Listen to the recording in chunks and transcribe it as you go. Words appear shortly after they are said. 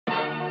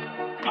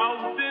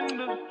Out in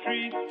the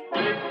street,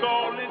 they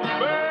call it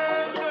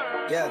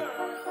murder. Yeah.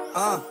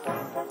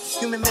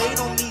 Human made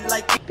on me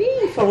like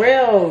Be for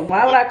real.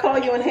 Why would I call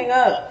you and hang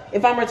up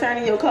if I'm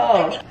returning your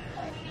call?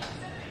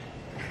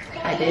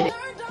 I did it.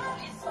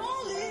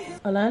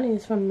 Alani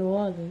is from New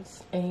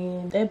Orleans,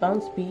 and that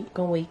bounce beat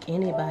gonna wake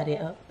anybody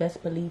up.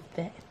 Best believe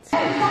that.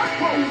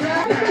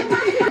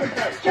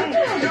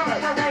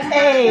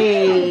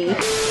 Hey.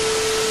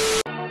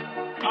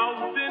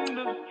 Out in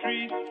the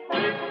street,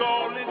 they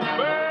call it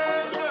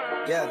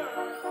murder.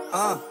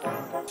 yeah.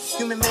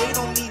 Human made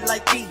on me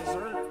like these.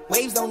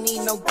 Waves don't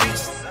need no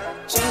grease.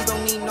 Chains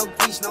don't need no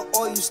grease. No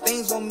oil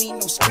stains don't mean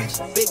no screech.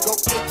 Big old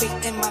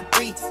AK in my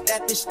brief.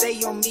 That bitch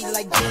stay on me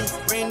like jeans.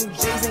 Brand new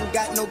J's ain't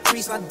got no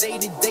crease. My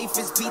day-to-day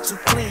fits be too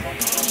clean.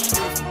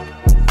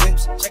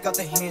 Whips, check out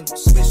the handle.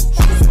 Switch,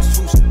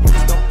 swoosh.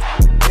 Please don't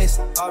miss.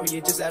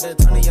 Aria just added a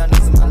ton of y'all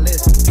niggas on my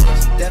list.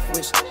 Death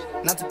wish,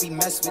 not to be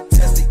messed with.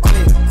 Tested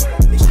quick.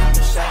 They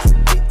shooting shots,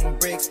 hitting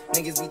bricks.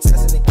 Niggas be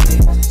testing the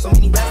kid. So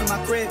many rats in my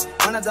crib.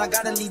 When I die,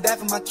 gotta leave that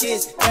for my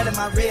kids. Head in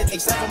my rib,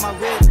 except for my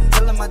rib.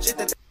 Telling my jit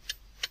that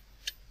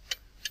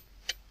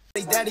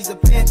they daddy's a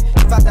pinch.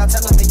 If I die,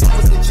 tell them they do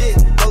was legit.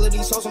 All of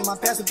these hoes on my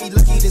past would be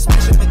lucky to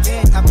smash them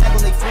again. I'm back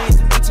with they friends,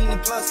 18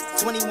 and plus,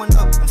 21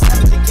 up. I'm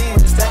savage again.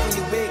 Stacking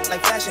your wig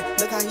like fashion.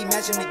 Look how he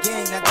matching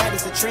again. Now that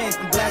is a trend.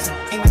 I'm blasting.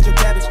 Aim at your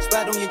cabbage.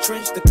 Splat on your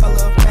trench. The color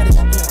of radish.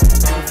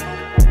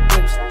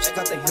 Check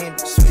out the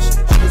handle. Swish.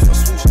 Shooters for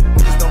swoosh.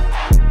 Please don't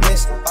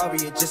miss.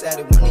 Aria just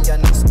added one of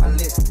y'all niggas to my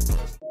list.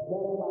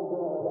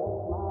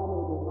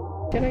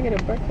 Can I get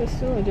a breakfast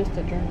too or just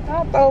a drink?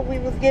 I thought we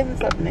was getting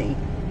something to eat.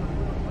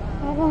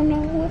 I don't know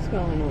what's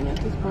going on at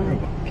this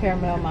point.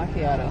 Caramel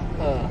macchiato,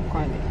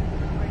 creamy.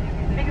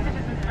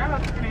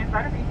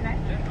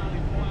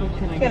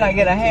 Can I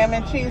get a ham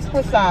and cheese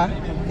croissant?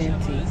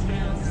 Venti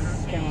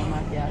caramel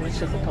macchiato. It's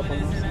just a couple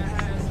of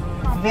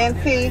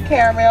Venti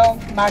caramel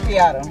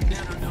macchiato.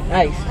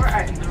 ice.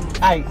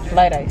 Ice.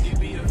 Light ice.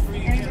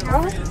 Anything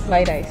else?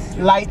 Light ice.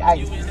 Light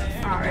ice.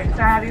 Alright,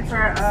 so I have you for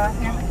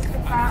ham and cheese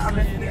croissant, a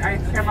biscuit,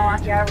 ice, caramel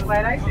macchiato with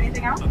light ice.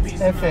 Anything else?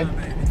 That's it.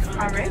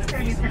 Alright, so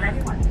you can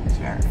anyone.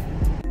 Sure.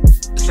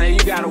 Say you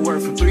gotta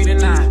work from 3 to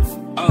 9.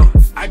 Oh,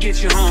 I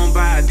get you home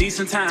by a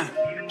decent time.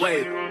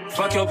 Wait,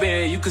 fuck your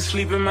bed, you can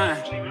sleep in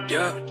mine.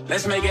 Yeah,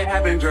 let's make it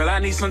happen, girl, I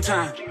need some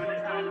time.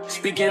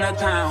 Speaking of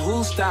time,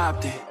 who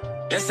stopped it?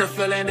 That's the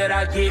feeling that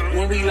I get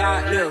when we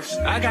lock lips.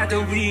 I got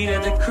the weed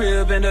at the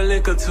crib and the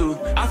liquor too.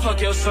 I fuck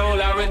your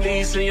soul, I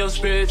release in your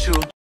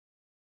spiritual.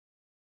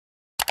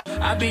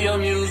 I be your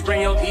muse,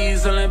 bring your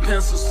easel and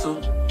pencils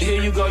too.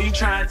 Here you go, you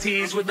try to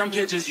tease with them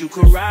pictures. You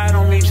could ride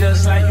on me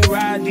just like you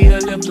ride the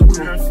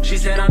elliptical. She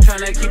said I'm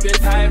tryna keep it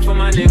tight for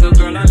my nigga.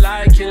 Girl,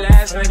 unlike your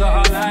last nigga,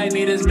 all I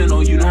need is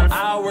mental. You know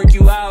I'll work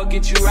you out,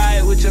 get you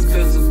right with your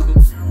physical.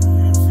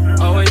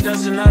 Always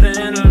just another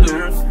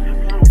interlude.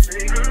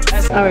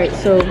 Alright,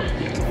 so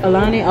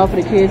Alani off of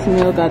the kids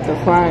meal got the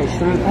fried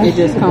shrimp. It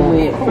just come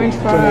with french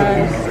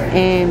fries.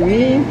 And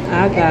me,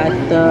 I got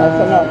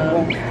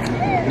the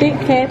thick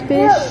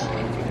catfish.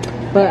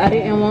 But I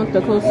didn't want the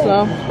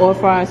coleslaw or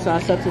fries, so I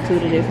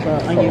substituted it for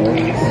onion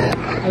rings.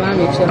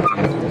 Alani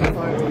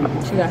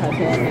chilling. She got her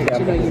tablet.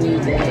 She know you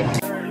need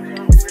that.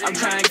 I'm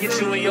trying to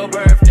get you in your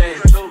birthday.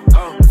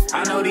 Oh,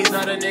 I know these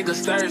other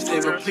niggas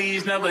thirsty, but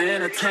please never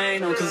entertain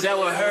them, cause that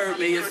would hurt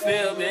me, you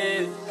feel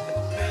me?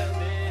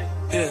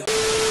 Yeah.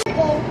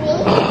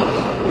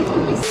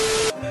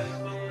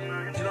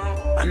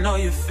 I know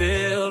you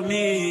feel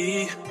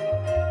me.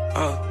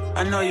 Oh,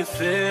 I know you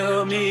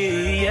feel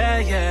me. Yeah,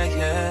 yeah,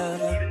 yeah.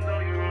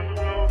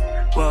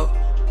 Whoa,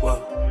 whoa.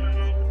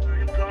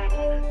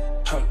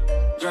 Huh.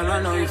 Girl,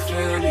 I know you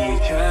feel me.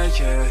 Yeah,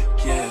 yeah,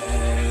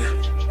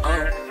 yeah.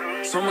 Oh,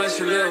 so much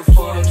to live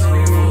for,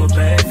 too,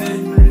 baby.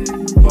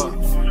 Whoa.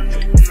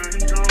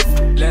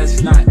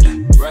 Let's not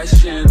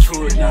rush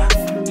into it now.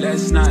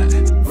 Let's not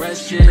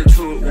rush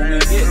into it. When we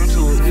get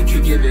to it, we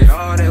can give it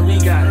all that we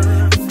got.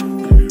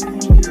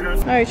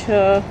 Alright,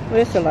 y'all.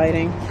 Where's the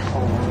lighting?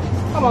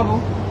 Come on, Come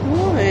on.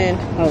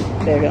 Oh,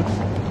 there we go.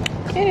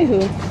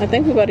 Anywho, I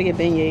think we're about to get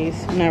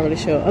beignets. I'm not really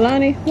sure.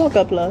 Alani, walk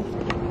up, love.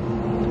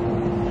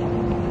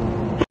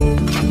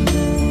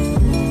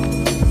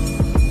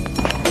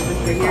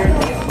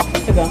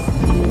 To go.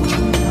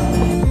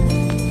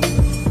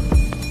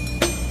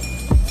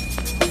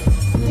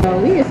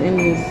 We is in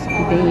this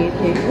beignet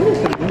place. What is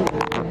the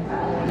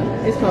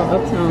beignet? It's called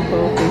Uptown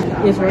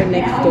Coffee. It's right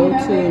next door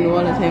to New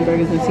Orleans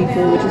Hamburgers and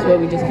Seafood, which is where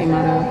we just came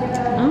out of.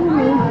 I don't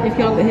know if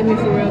y'all can hit me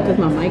for real because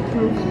my mic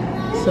broke.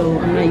 So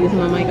I'm not using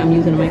my mic, I'm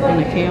using the mic on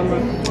the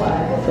camera.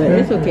 But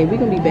it's okay, we're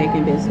gonna be back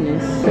in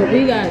business. So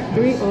we got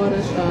 3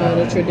 orders,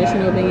 the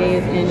traditional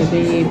beignets and the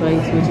beignet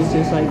bites, which is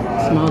just like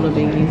smaller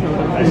beignets.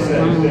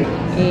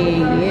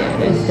 And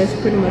yeah, that's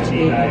pretty much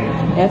it.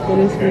 After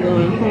this, we're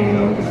going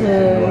home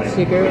because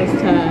your girl's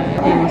tired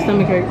and my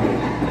stomach hurts.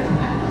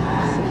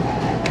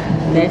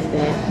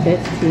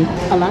 That's tea.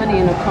 Alani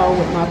in the car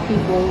with my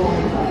people or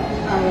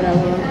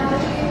whatever.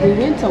 We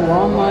went to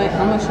Walmart.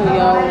 I'm gonna show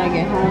y'all when I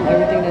get home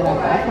everything that I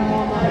got from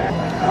Walmart.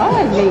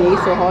 Why is May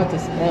so hard to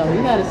spell?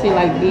 You gotta say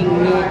like big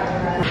mid.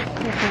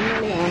 We're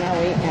finally on our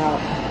way out.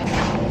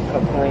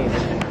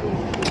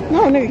 Complaining.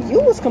 No, nigga,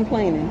 you was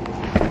complaining.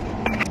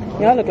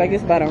 Y'all look like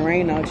it's about to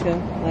rain out here.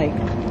 Like,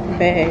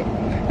 bad.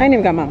 I ain't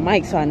even got my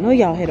mic, so I know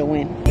y'all hit a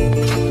win.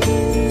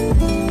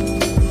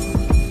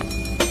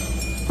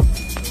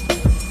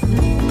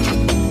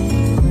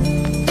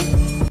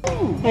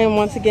 I am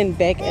once again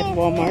back at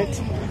Walmart.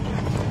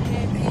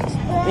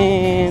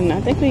 And I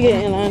think we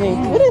get in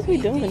line. What is we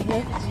doing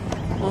here?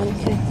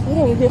 Honestly, what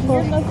are we here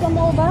for? Some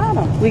more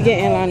bottom. We get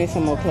in line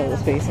some more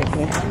clothes,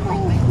 basically.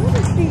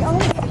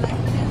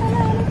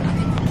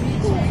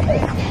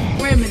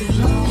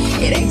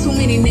 It ain't too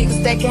many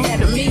niggas that can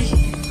handle me.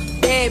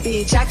 Bad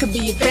bitch, I could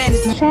be a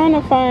fantasy. I'm trying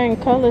to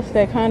find colors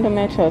that kind of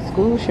match our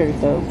school shirt,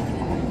 though.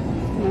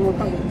 What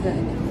color is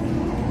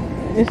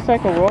that? It's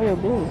like a royal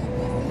blue.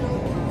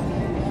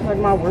 Like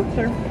my work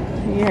shirt?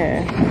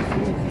 Yeah.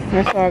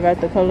 That's why I got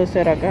the colors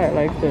that I got,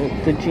 like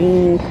the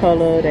jean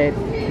color, that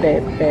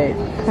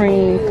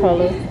cream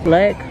color,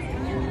 black.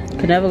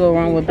 Could never go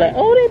wrong with black.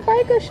 Oh, they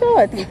biker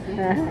shorts.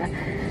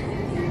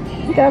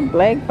 You got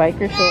black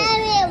biker shorts.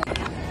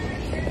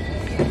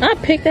 I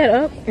picked that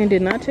up and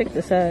did not check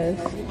the size.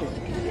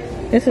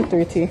 It's a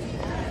 3T.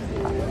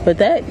 But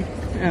that, I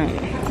don't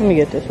know. Let me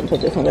get this one,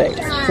 put this one back.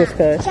 Just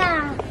cause.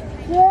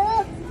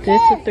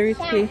 This a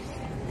 3T.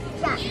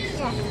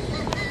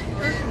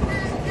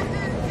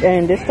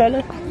 And this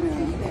color?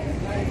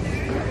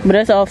 But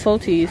that's all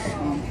 4Ts.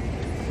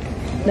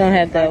 Don't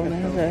have that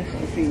one.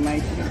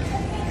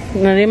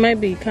 No, they might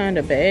be kind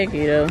of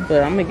baggy though,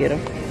 but I'm gonna get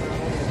them.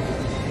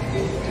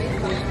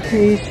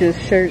 These just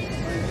shirts.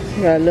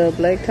 Got a little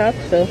black top,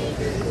 so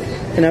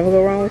can never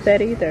go wrong with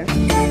that either.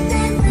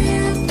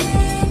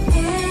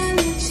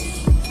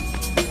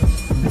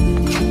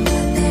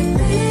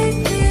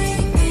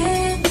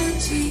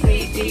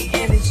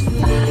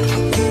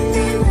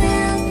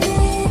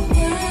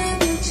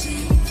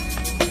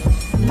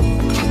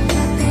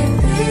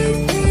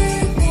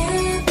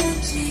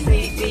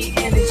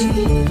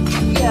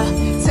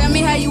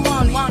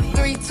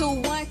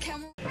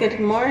 Good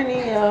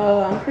morning,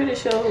 y'all. I'm pretty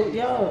sure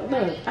y'all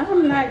look.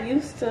 I'm not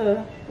used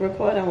to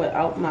recording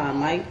without my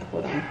mic.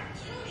 Hold on.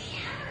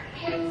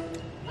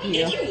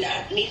 Yeah. Did you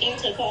not mean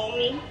to call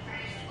me?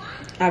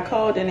 I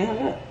called and it hung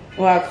up.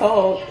 Well, I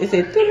called. It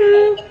said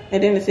doo-doo-doo,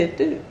 and then it said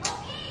doo-doo.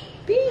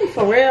 Be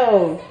for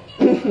real.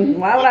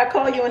 Why would I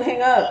call you and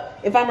hang up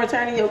if I'm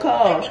returning your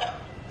call?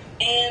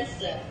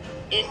 Answer.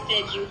 It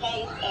said you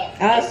hung up.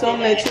 I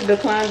assumed that you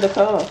declined the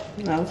call.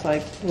 I was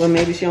like, well,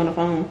 maybe she on the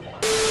phone.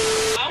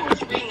 I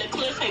was reading the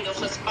cliffhanger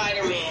for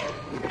Spider-Man.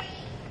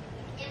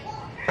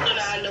 So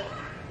now I know.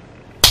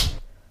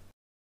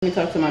 Let me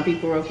talk to my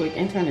people real quick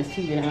and turn this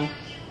TV down.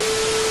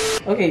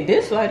 Okay,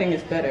 this lighting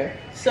is better.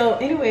 So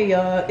anyway,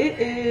 y'all, it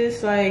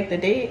is like the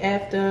day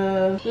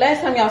after.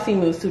 Last time y'all seen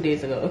me was 2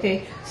 days ago,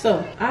 okay?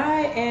 So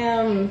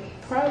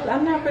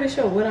I'm not pretty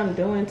sure what I'm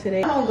doing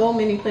today. I don't go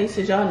many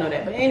places, y'all know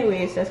that. But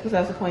anyways, that's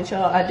besides the point,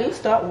 y'all. I do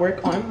start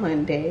work on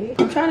Monday.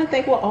 I'm trying to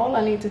think what all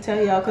I need to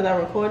tell y'all because I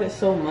recorded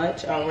so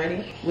much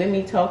already with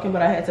me talking,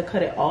 but I had to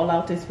cut it all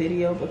out this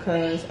video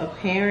because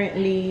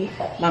apparently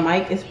my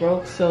mic is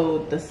broke, so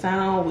the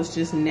sound was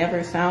just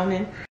never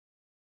sounding.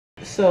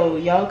 So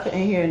y'all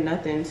couldn't hear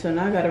nothing. So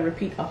now I gotta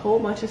repeat a whole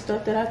bunch of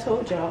stuff that I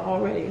told y'all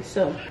already.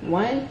 So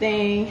one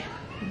thing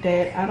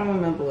that I don't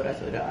remember what I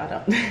told y'all. I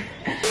don't.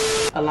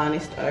 Alani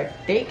start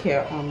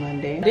daycare on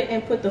Monday. I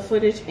didn't put the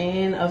footage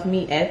in of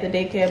me at the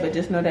daycare, but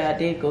just know that I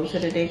did go to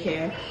the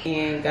daycare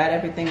and got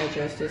everything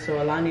adjusted.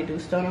 So Alani do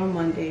start on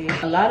Monday.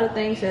 A lot of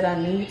things that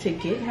I need to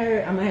get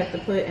her, I'm gonna have to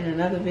put in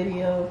another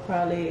video.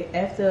 Probably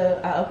after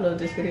I upload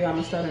this video, I'm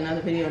gonna start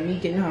another video of me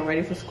getting her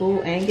ready for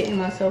school and getting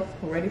myself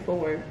ready for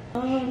work.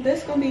 This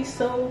is gonna be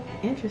so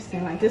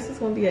interesting. Like, this is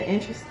gonna be an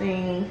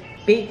interesting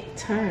big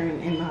turn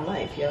in my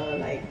life, y'all.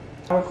 Like,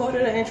 I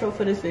recorded an intro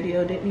for this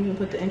video, didn't even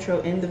put the intro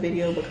in the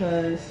video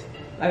because,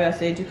 like I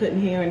said, you couldn't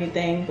hear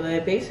anything.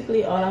 But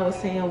basically all I was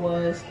saying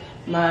was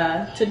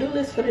my to-do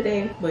list for the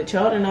day, but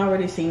y'all done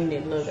already seen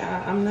it. Look,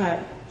 I'm not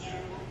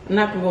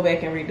gonna go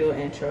back and redo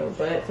an intro,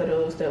 but for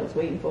those that was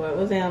waiting for it,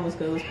 what's down, what's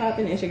good, what's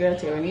poppin', it's your girl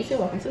Tara.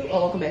 Welcome to or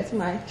welcome back to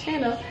my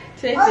channel.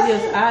 Today's video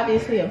is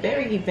obviously a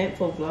very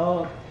eventful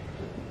vlog.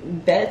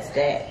 That's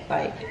that.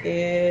 Like,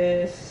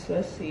 it's,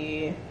 let's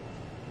see.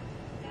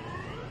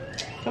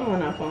 Come on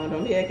now, phone.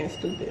 Don't be acting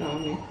stupid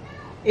on me.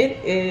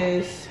 It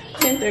is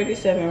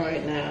 10:37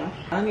 right now.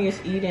 Ani is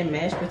eating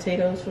mashed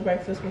potatoes for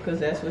breakfast because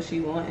that's what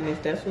she wants. And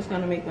if that's what's going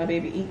to make my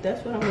baby eat,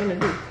 that's what I'm going to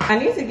do. I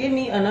need to get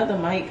me another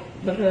mic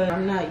because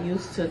I'm not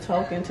used to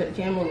talking to the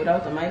camera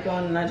without the mic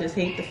on. And I just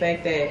hate the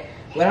fact that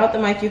without the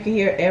mic, you can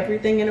hear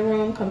everything in the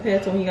room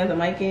compared to when you got the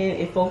mic in.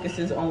 It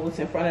focuses on what's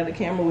in front of the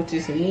camera, which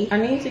is me. I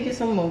need to get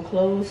some more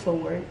clothes for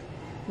work,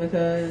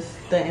 because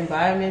the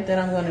environment that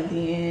I'm going to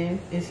be in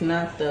is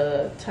not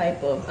the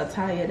type of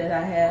attire that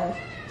I have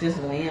just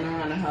laying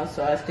around the house.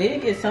 So I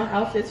did get some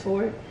outfits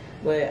for it,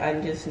 but I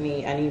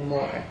need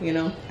more, you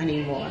know? I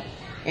need more.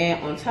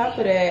 And on top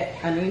of that,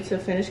 I need to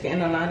finish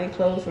getting Alani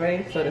clothes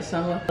ready for the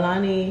summer.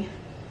 Alani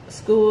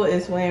school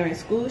is wearing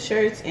school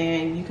shirts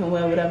and you can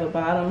wear whatever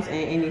bottoms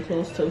and any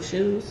closed-toe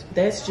shoes.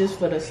 That's just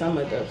for the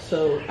summer though.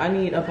 So I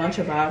need a bunch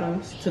of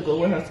bottoms to go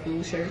with her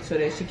school shirts so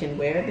that she can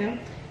wear them.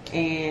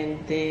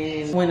 And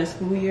then when the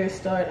school year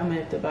starts, I'm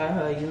gonna have to buy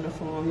her a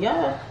uniform.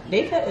 Y'all,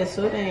 daycare is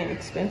so dang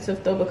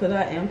expensive though, because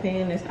I am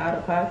paying this out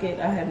of pocket.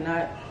 I have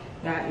not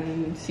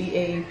gotten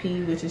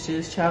CAAP, which is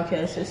just child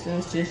care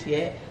assistance, just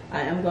yet.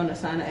 I am going to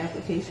sign an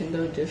application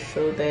though, just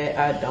so that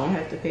I don't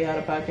have to pay out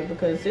of pocket,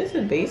 because this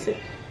is basic.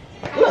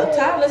 Look,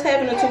 Tyler's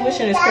having a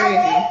tuition is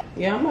crazy.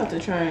 Yeah, I'm about to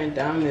try and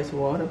down this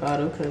water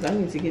bottle because I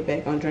need to get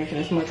back on drinking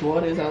as much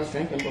water as I was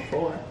drinking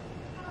before.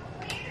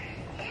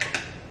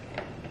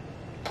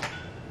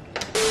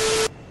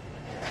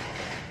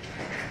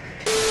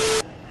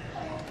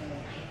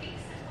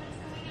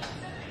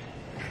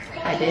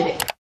 I did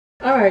it.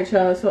 Alright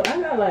y'all, so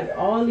I got like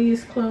all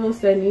these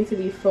clothes that need to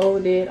be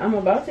folded. I'm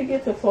about to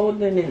get to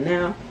folding it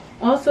now.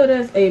 Also,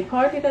 there's a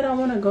party that I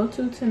want to go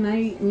to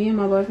tonight. Me and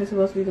my boyfriend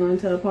supposed to be going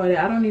to a party.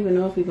 I don't even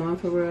know if we're going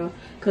for real,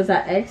 because I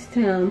asked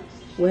him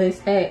where it's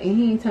at and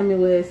he ain't tell me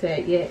where it's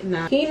at yet.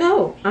 Now he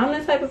know I'm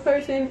the type of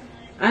person,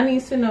 I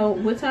need to know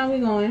what time we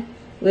going,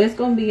 where it's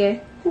gonna be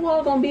at, who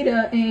all gonna be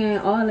there, and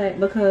all that,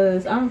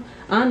 because I'm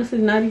honestly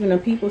not even a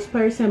people's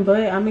person,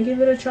 but I'm gonna give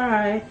it a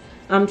try.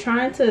 I'm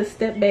trying to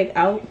step back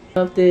out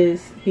of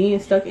this being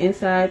stuck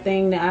inside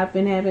thing that I've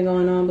been having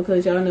going on,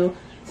 because y'all know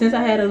since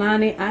I had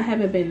Alani, I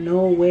haven't been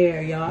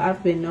nowhere, y'all.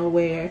 I've been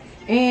nowhere.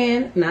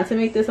 And not to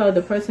make this all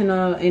depressing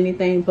or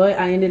anything, but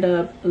I ended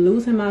up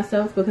losing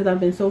myself because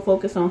I've been so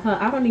focused on her.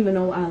 I don't even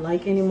know what I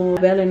like anymore.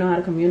 I barely know how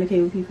to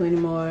communicate with people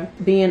anymore.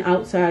 Being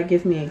outside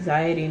gives me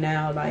anxiety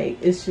now. Like,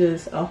 it's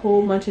just a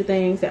whole bunch of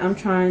things that I'm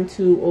trying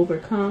to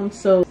overcome.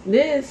 So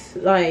this,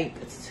 like,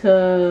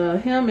 to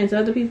him and to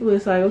other people,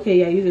 it's like, okay,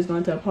 yeah, you're just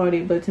going to a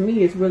party. But to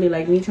me, it's really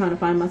like me trying to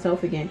find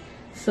myself again.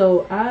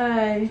 So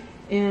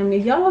and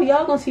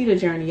y'all gonna see the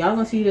journey. Y'all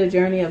gonna see the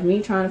journey of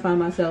me trying to find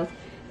myself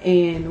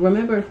and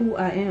remember who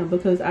I am,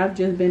 because I've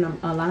just been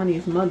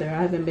Alani's mother.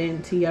 I haven't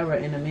been Tiara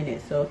in a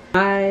minute. So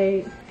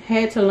I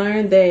had to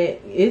learn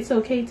that it's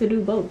okay to do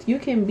both. You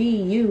can be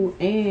you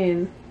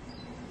and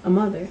a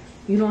mother.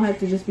 You don't have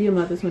to just be a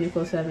mother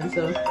 24/7.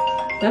 So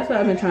that's what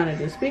I've been trying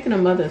to do. Speaking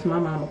of mothers, my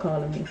mama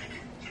calling me.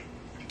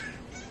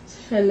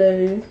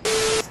 Hello.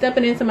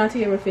 Stepping into my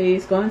Tiara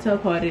phase, going to a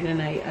party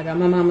tonight. I got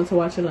my mama to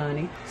watch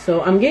Alani.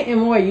 So I'm getting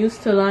more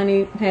used to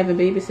Alani having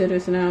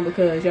babysitters now,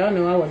 because y'all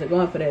know I wasn't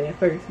going for that at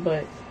first.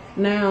 But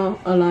now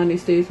Alani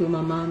stays with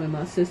my mom and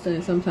my sister,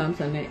 and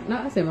sometimes I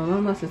say my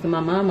mom, my sister,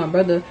 my mom, my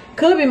brother.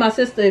 Could be my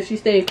sister if she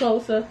stayed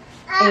closer,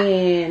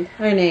 and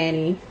her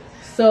nanny.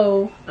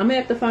 So I'm gonna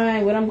have to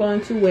find what I'm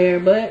going to wear.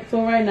 But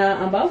for right now,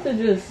 I'm about to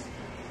just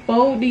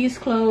fold these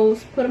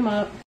clothes, put them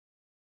up.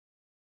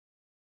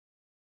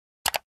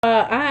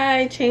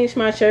 I changed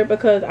my shirt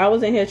because I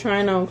was in here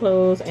trying on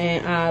clothes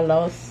and I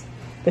lost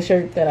the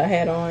shirt that I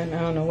had on.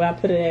 I don't know where I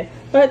put it at,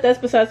 but that's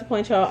besides the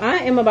point, y'all. I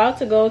am about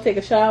to go take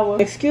a shower.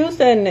 Excuse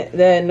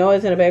that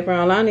noise in the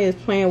background. Lani is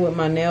playing with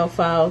my nail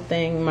file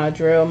thing, my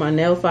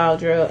nail file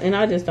drill, and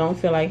I just don't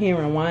feel like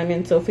hearing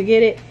whining, so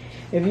forget it.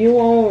 If you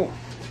won't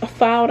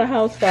file the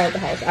house,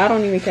 I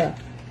don't even care.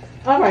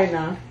 All right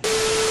now.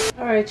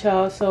 Alright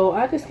y'all, so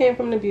I just came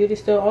from the beauty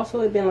store. Also,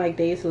 it's been like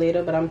days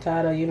later, but I'm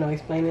tired of, you know,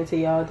 explaining to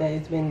y'all that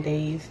it's been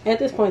days. At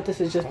this point, this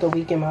is just a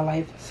week in my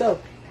life. So,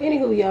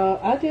 anywho,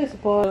 y'all, I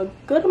just bought a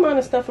good amount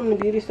of stuff from the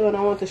beauty store, and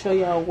I want to show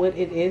y'all what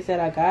it is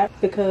that I got,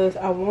 because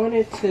I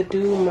wanted to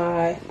do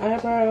my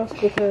eyebrows,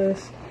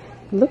 because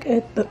look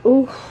at the,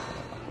 oof.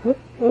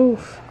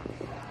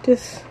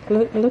 Just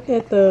look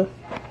at the,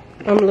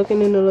 I'm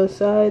looking in the little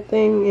side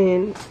thing,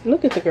 and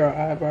look at the girl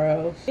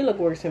eyebrows. They look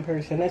worse in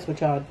person. That's what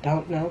y'all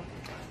don't know.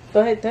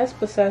 But that's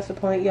besides the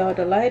point, y'all.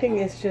 The lighting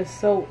is just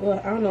so,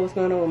 I don't know what's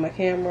going on with my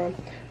camera.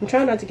 I'm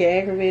trying not to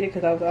get aggravated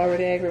because I was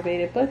already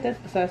aggravated, but that's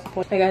besides the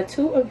point. I got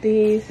 2 of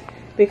these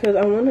because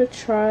I want to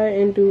try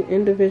and do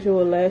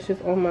individual lashes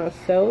on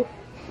myself.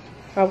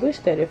 I wish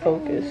that it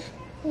focused.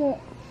 Come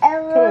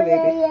on,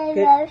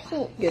 baby.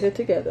 Get it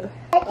together.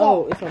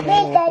 Oh, it's on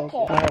that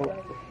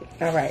focus.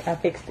 Alright, I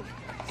fixed it.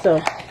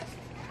 So,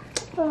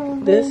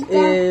 this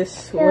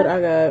is what I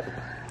got.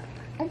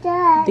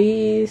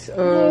 These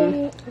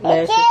lashes.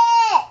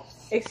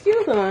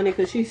 Excuse Alani,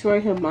 because she's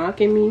right here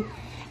mocking me.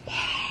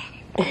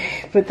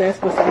 But that's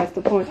besides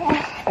the point.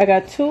 I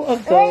got 2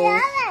 of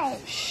those.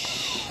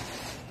 Shh.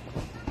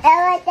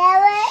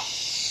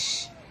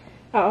 Shh.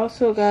 I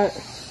also got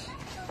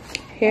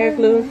hair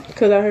glue,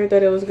 because I heard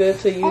that it was good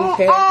to use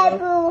hair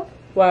glue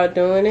while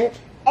doing it.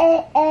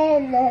 I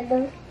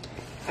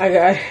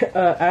got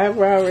an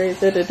eyebrow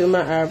razor to do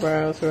my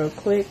eyebrows real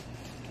quick.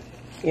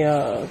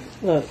 Y'all,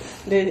 look,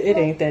 it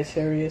ain't that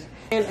serious.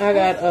 And I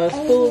got a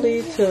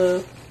spoolie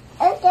to,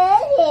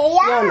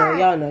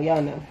 y'all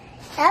know.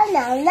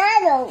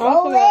 I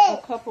also got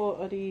a couple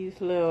of these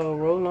little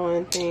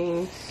roll-on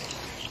things,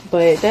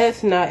 but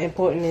that's not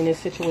important in this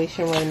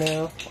situation right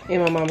now.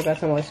 And my mama got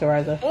some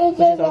moisturizer, which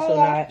is also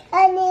not.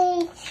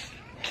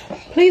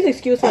 Please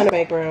excuse her in the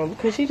background,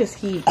 because she just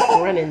keeps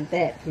running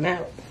that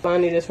mouth.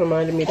 Bonnie just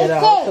reminded me that I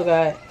also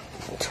got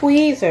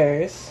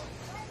tweezers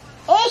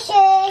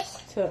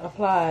to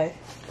apply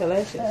the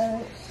lashes.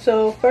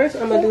 So first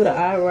I'm gonna do the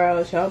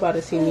eyebrows. Y'all about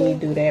to see me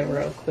do that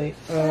real quick.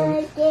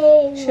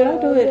 Should I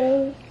do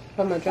it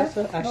on my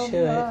dresser? I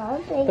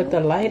should, but the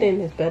lighting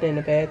is better in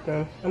the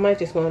bathroom. I might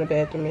just go in the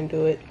bathroom and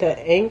do it. The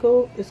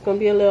angle is gonna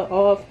be a little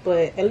off,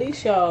 but at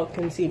least y'all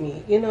can see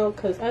me, you know,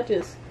 because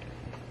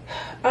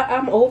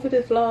I'm over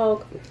this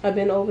vlog. I've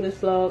been over this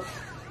vlog,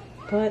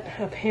 but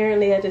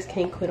apparently I just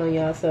can't quit on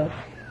y'all. So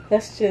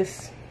let's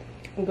just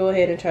go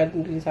ahead and try to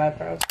do these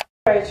eyebrows.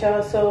 Alright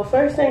y'all, so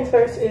first things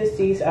first is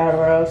these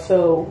eyebrows.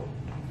 So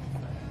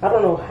I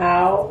don't know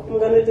how I'm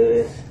gonna do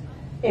this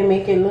and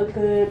make it look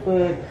good,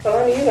 but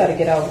Alani, you gotta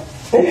get out.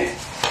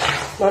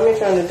 Mommy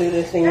trying to do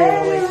this in your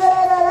way.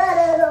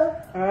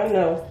 I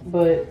know,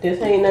 but this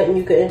ain't nothing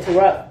you can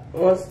interrupt.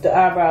 Once the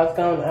eyebrows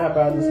gone, the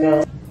eyebrows is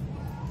gone.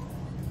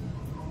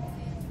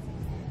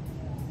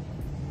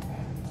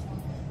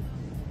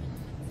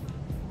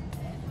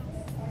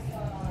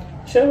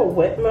 Should I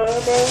wet my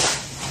eyebrows?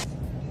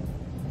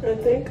 I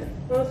think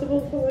I'm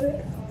supposed to wet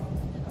it.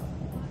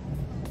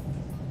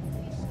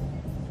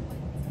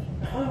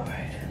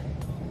 Alright.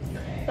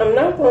 I'm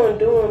not going to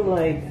do them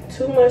like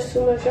too much.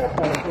 Y'all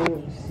probably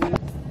can't see.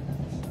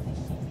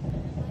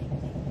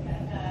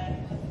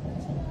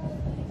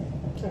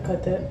 I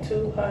cut that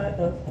too high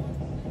up.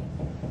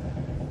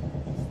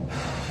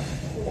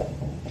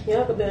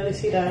 Y'all can barely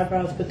see the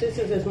eyebrows, but this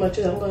is as much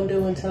as I'm going to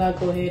do until I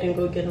go ahead and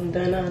go get them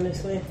done,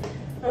 honestly.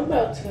 I'm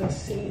about to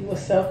see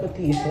what's up with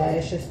these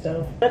lashes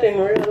though. I didn't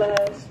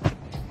realize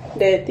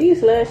that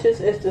these lashes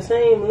is the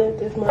same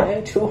length as my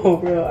actual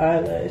real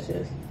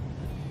eyelashes.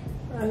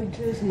 I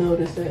just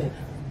noticed that.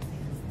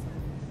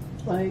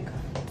 Like,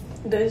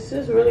 does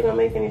this really gonna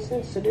make any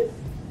sense to do?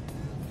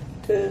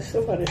 Cause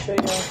I'm about to show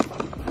y'all.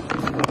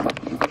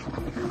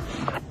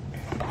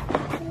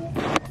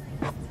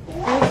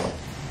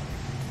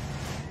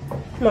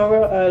 My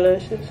real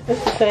eyelashes.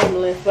 It's the same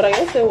length, but I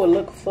guess it would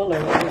look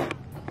fuller, right?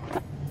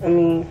 I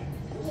mean,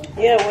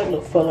 yeah, it would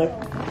look fuller.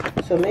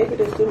 So maybe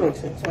this do make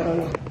sense. I don't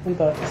know. We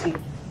about to see.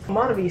 I'm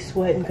about to be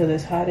sweating because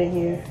it's hot in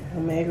here.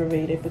 I'm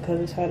aggravated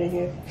because it's hot in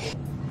here.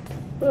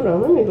 Hold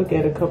on, let me look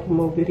at a couple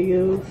more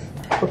videos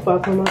before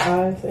I put my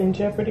eyes in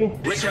jeopardy.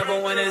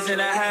 Whichever one is in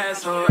the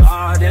hassle,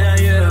 oh damn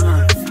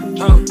yeah.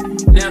 Oh,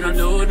 never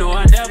knew, no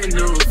I never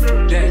knew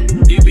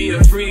that you be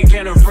a freak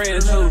and a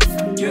friend too.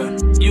 Yeah,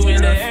 you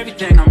into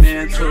everything I'm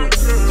into.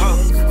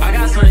 Oh, I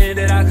got something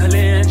that I could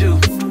lend you.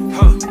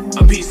 Oh,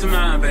 a piece of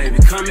mind, baby.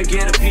 Come and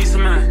get a piece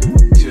of mind.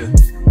 Yeah.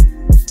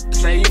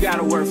 Say you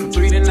gotta work from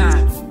 3 to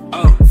 9.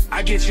 Oh,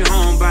 I get you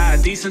home by a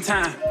decent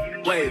time.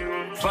 Wait,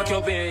 fuck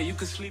your bed, you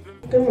can sleep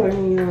in. Good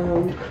morning,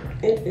 y'all.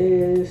 It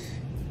is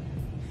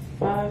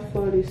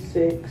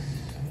 5:46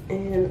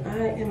 and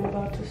I am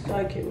about to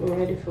start getting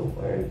ready for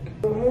work.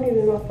 I don't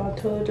even know if I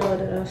told y'all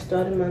that I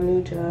started my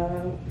new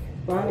job.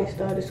 Bonnie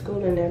started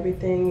school and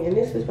everything, and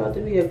this is about to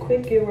be a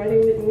quick get ready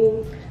with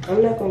me.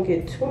 I'm not gonna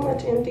get too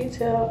much in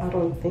detail, I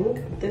don't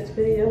think, this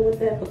video with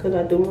that, because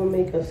I do want to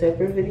make a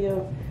separate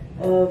video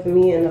of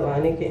me and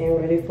Alani getting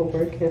ready for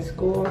work and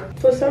school.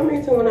 For some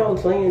reason, when I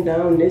was laying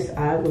down, this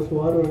eye was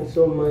watering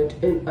so much,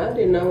 and I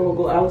did not want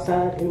to go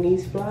outside and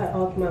these fly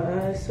off my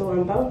eyes, so I'm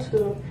about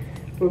to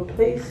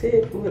replace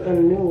it with a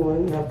new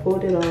one. I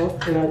pulled it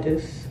off and I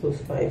just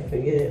was like,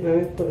 forget it. Let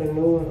me put a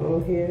new one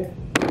on here.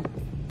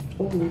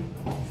 Ooh.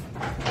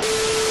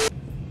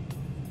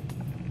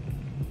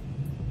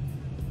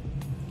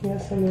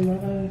 Yes, I'm in my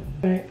eye.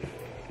 Right,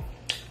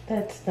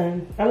 that's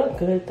done. I look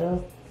good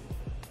though.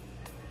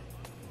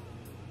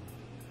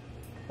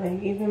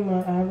 Like, even my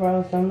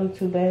eyebrows don't look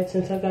too bad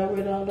since I got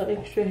rid of all the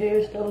extra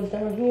hairs that was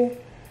down here.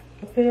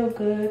 I feel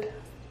good.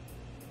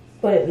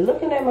 But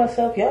looking at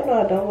myself, y'all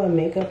know I don't wear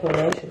makeup or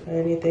lashes or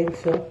anything.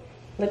 So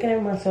looking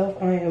at myself,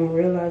 I am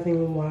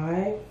realizing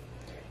why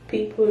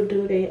people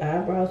do their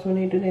eyebrows when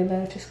they do their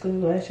lashes. Because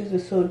lashes are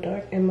so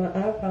dark and my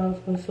eyebrows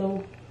are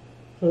so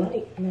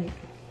light. Like,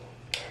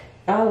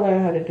 I'll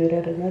learn how to do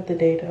that another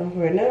day though.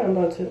 Right now I'm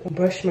about to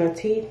brush my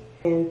teeth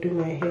and do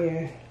my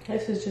hair.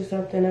 This is just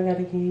something I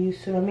gotta get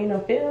used to. I mean, I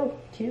feel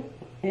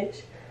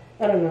cute-ish.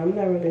 I don't know, I'm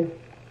not really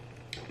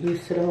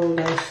used to the whole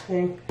lash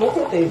thing. Look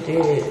what they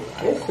did.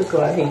 This is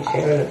why I hate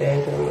sharing the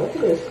bathroom. Look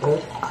at this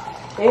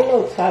stuff. Ain't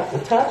no top. The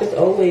top is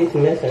always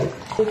missing.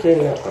 It's in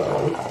the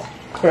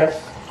press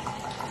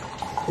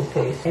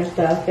toothpaste.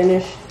 After I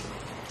finish,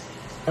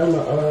 I'm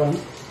gonna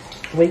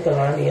wake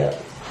Alani up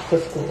for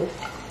school.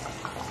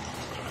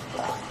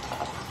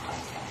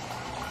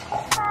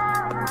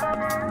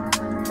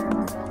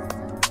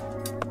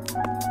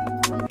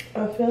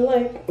 I feel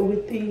like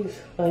with these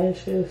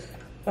lashes,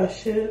 I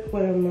should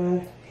wear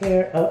my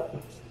hair up,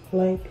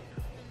 like,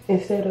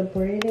 instead of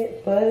braid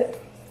it, but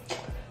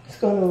it's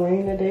gonna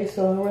rain today,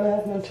 so I really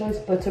have no choice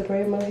but to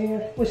braid my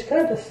hair, which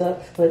kind of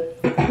sucks, but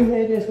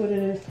it is what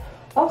it is.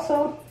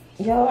 Also,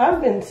 y'all,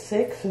 I've been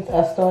sick since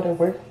I started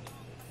work.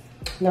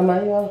 Now,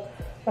 mind y'all,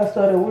 I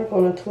started work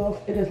on the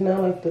 12th. It is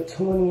now like the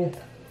 20th.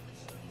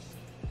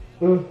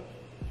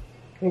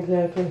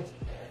 Exactly.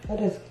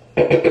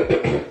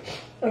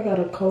 I got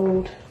a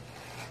cold.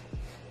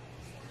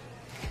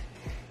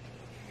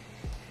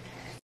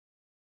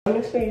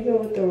 Honestly, even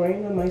with the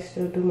rain, I might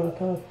still do my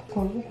puff. It's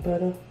gonna look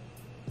better.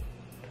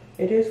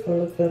 It is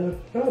gonna look better.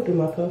 I'll do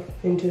my puff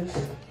and just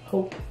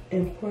hope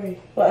and pray.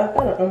 Well, I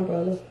got an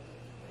umbrella.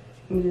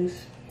 I'm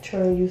just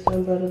trying to use the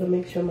umbrella to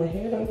make sure my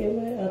hair don't get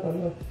wet. I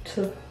don't know.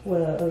 To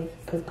wear like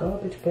a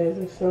garbage bag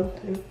or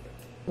something.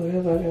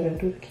 Whatever I gotta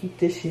do to keep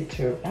this shit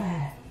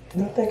dry.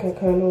 I think I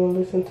kind of want to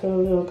listen to a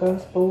little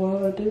gospel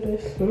while I do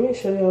this. Let me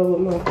show y'all what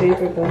my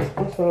favorite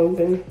gospel song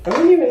been. I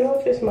don't even know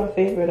if it's my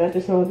favorite. I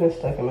just know it's been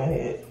stuck in my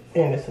head.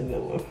 And it's a good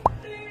one.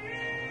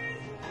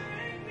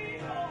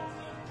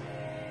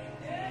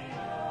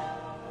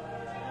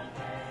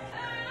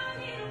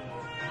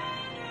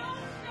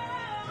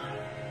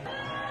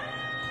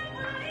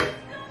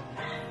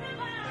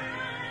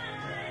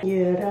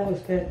 Yeah, that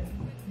was that.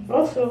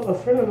 Also, a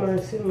friend of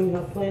mine sent me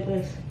her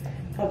playlist.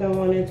 I've been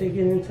wanting to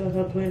get into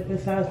her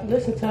playlist. I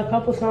listened to a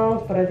couple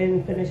songs, but I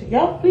didn't finish it.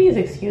 Y'all, please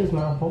excuse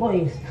my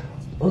voice.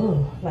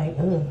 Ugh, like,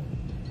 ugh.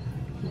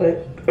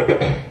 But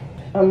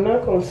I'm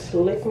not going to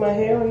slick my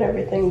hair and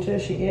everything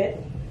just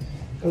yet.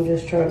 I'm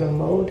just trying to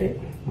mold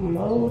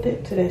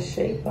it to that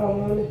shape I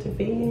want it to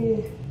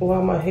be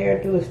while my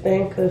hair do its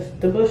thing, because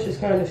the bush is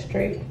kind of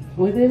straight.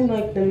 Within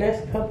like the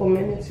next couple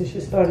minutes, it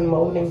should start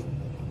molding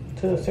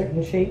to a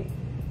certain shape,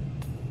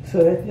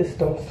 so that this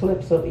don't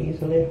slip so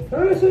easily.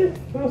 Honestly,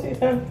 let me see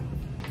something.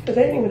 Because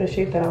that ain't even the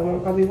shape that I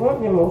want. I'll be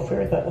wanting it more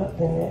further up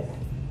than that.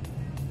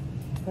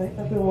 Like,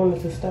 I've been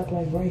wanting to stop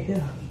like right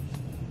here.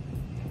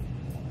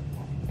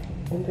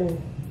 And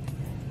then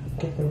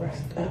get the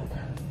rest up.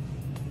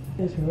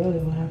 That's really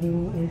what I've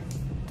been wanting.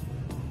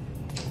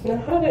 Now,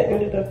 how that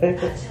ended up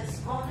back up?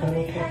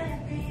 Okay.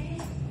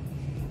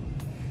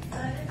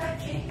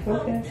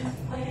 Okay.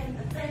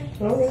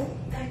 Alright.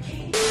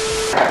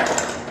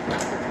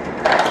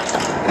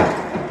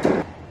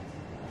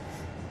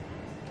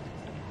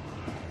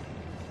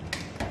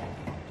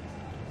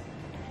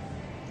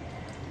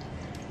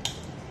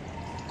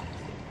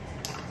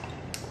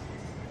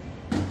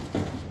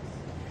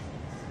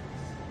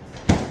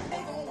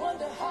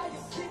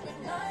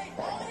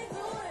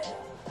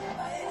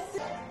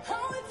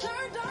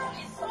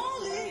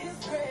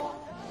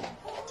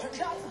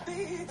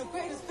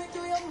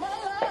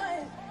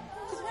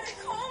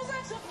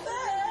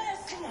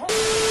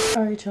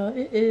 Alright y'all,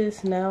 it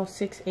is now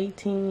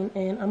 6:18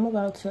 and I'm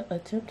about to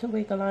attempt to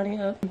wake Alani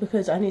up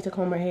because I need to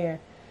comb her hair.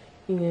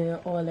 Yeah,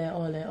 all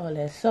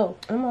that. So,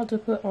 I'm about to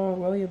put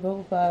on Roll Your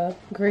Boat by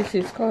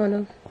Gracie's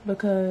Corner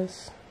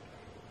because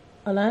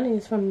Alani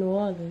is from New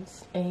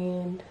Orleans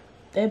and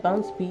that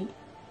bounce beat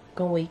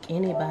gonna wake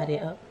anybody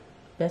up.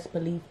 Best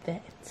believe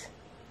that.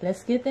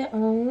 Let's get that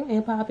on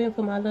and pop in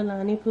for my little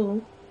Alani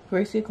Pooh,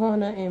 Gracie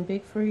Corner, and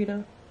Big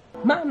Frida.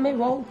 Mommy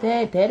wrote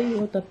that, Daddy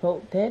wrote the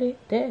boat, Daddy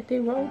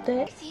wrote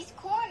that. Gracie's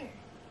Corner.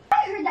 I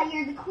heard that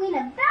you're the queen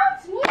of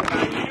bounce music.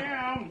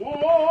 I am,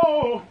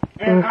 whoa!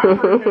 And I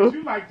heard that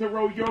you like to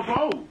roll your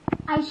boat.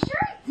 I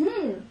sure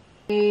do.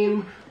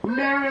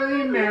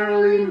 Merrily,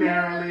 merrily,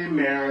 merrily,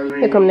 merrily.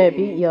 Here come that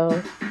beat,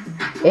 y'all.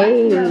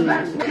 Hey.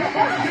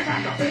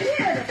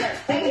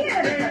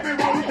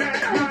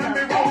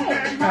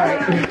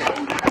 Alright.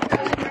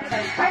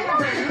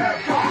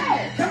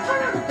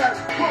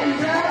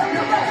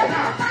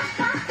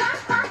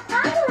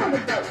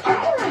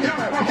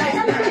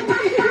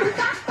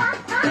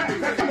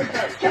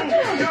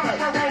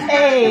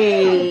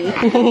 Hey.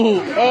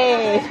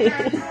 Hey.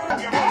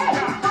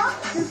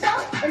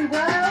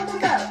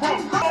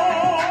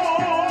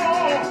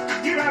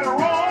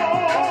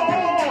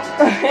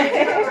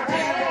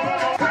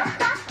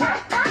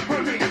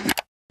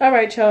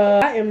 Alright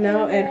y'all, I am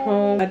now at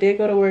home. I did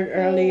go to work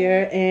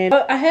earlier and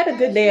I had a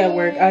good day at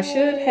work. I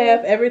should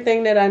have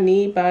everything that I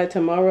need by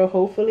tomorrow,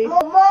 hopefully.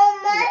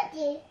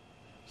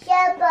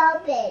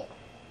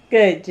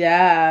 Good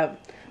job.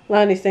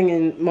 Lonnie's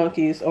singing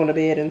monkeys on the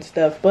bed and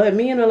stuff. But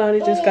me and Alani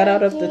just got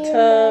out of the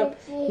tub.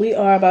 We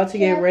are about to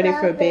get ready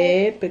for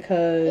bed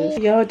because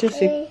y'all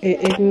just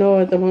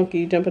ignore the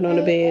monkey jumping on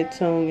the bed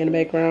song in the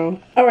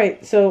background.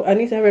 Alright, so I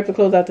need to hurry up and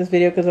close out this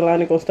video because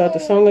Alani gonna start the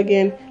song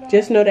again.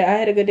 Just know that I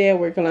had a good day at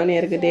work. Alani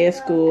had a good day at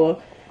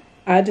school.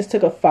 I just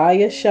took a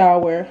fire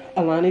shower.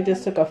 Alani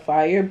just took a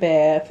fire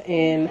bath.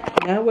 And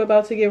now we're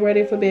about to get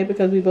ready for bed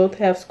because we both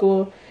have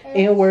school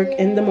and work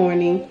in the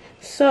morning.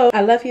 So, I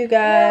love you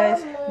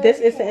guys. This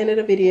is the end of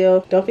the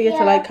video. Don't forget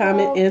to like,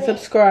 comment, and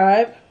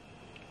subscribe.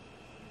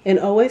 And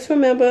always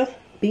remember,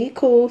 be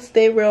cool,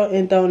 stay real,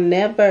 and don't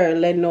never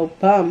let no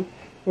bum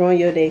ruin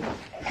your day.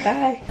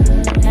 Bye.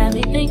 Had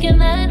me thinking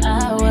that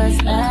I was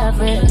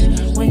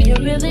average when you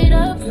really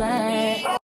the plan.